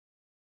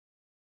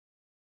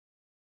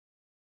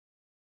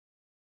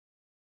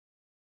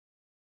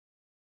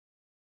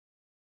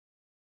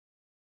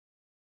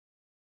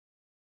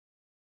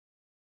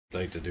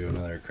Like to do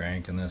another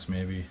crank in this,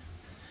 maybe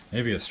a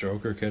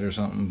stroker kit or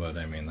something, but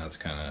I mean that's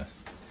kind of,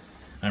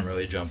 I'm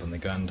really jumping the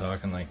gun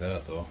talking like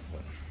that though.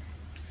 But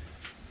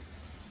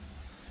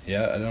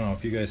yeah, I don't know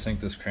if you guys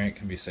think this crank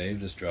can be saved,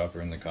 just drop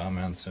her in the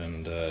comments,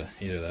 and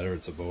either that or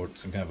it's a boat,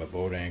 some kind of a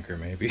boat anchor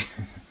maybe.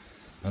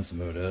 That's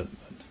about it.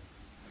 But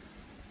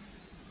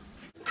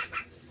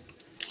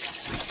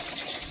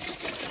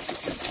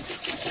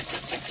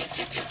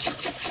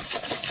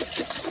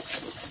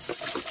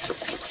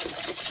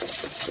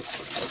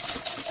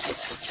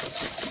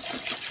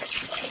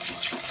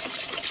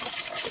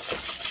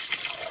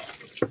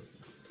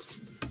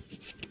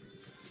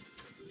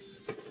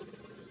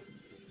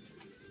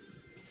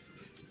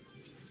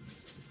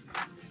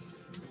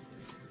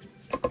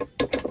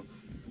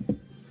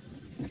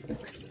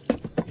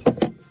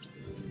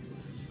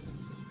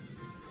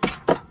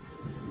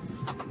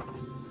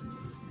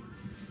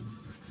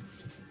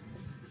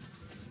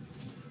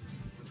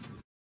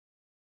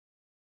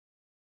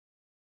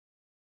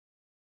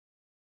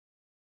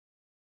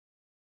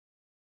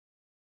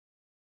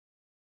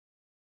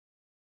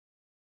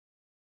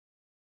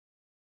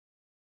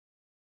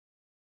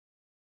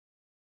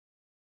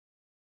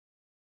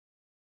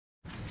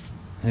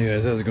hey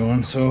guys, how's it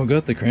going? So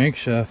got the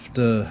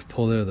crankshaft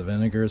pulled out of the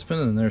vinegar. It's been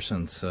in there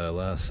since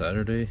last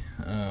Saturday.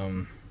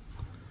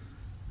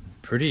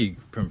 Pretty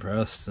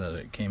impressed that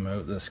it came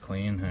out this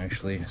clean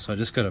actually. So I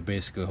just gotta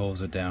basically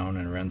hose it down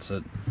and rinse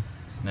it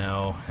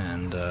now,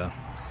 and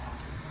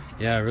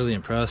yeah, really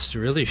impressed,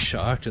 really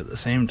shocked at the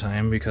same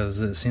time, because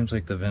it seems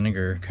like the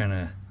vinegar kind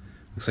of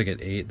looks like it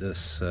ate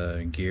this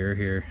gear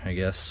here, I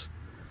guess.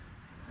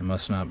 It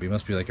must not be,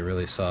 must be like a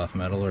really soft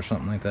metal or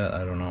something like that.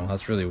 I don't know,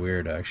 that's really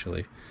weird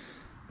actually.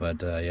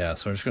 But yeah,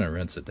 so I'm just gonna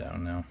rinse it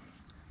down now.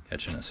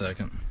 Catch you in a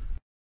second.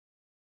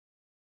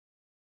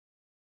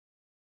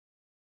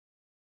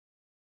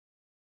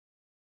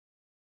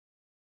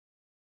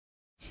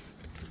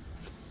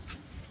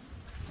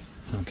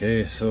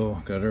 Okay,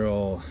 so got her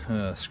all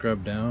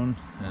scrubbed down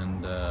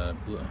and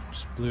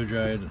just blow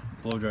dried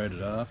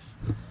it off.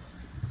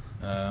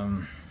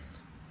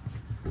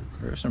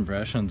 First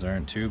impressions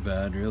aren't too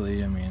bad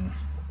really. I mean,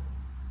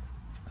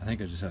 I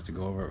think I just have to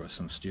go over it with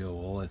some steel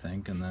wool, I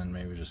think, and then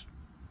maybe just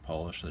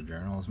polish the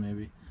journals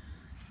maybe.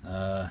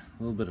 A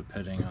little bit of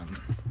pitting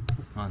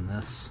on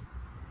this.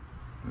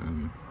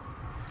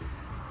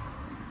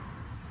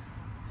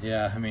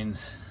 Yeah, I mean,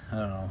 I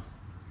don't know.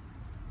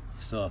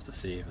 Still have to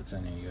see if it's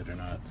any good or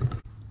not.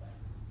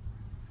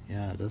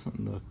 Yeah, it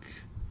doesn't look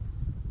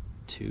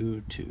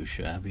too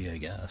shabby, I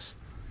guess.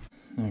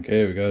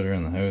 Okay, we got her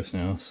in the house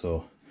now,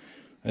 so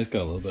I just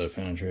got a little bit of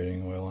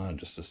penetrating oil on it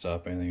just to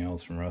stop anything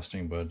else from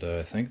rusting, but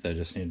I think I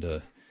just need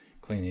to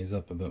clean these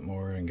up a bit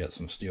more and get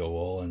some steel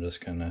wool and just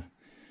kind of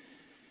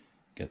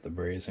get the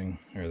brazing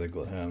or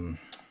the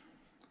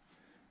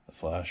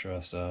flash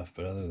rust off.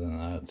 But other than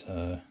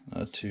that,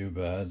 not too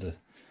bad.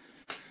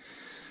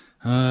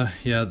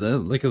 Yeah,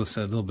 like I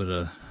said, a little bit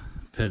of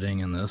pitting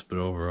in this, but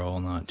overall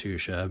not too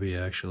shabby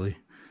actually.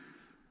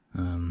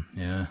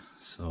 Yeah,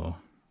 so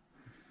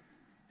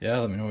yeah,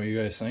 let me know what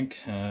you guys think.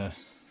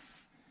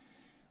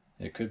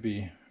 It could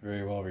be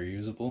very well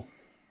reusable,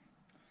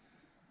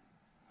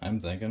 I'm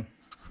thinking.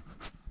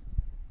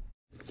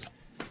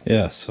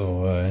 Yeah,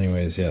 so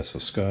anyways, yeah, so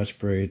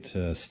Scotch-Brite,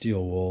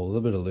 steel wool, a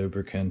little bit of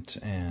lubricant,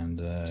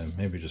 and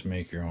maybe just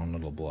make your own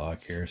little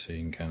block here so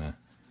you can kind of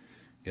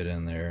get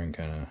in there and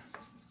kind of,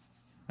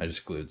 I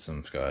just glued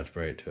some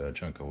Scotch-Brite to a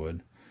chunk of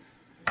wood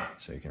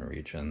so you can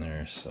reach in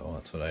there, so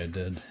that's what I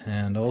did.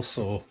 And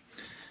also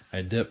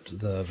I dipped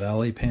the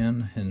Valley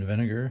pan in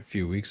vinegar a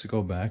few weeks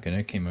ago back, and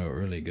it came out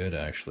really good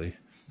actually,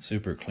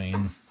 super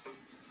clean.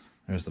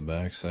 There's the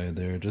back side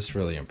there, just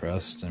really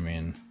impressed. I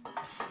mean,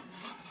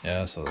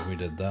 yeah, so we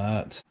did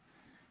that.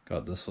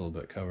 Got this a little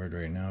bit covered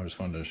right now. Just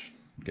wanted to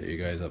get you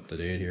guys up to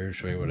date here,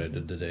 show you what I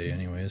did today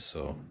anyways.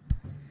 So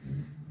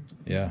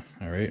yeah,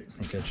 all right,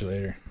 I'll catch you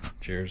later.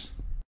 Cheers.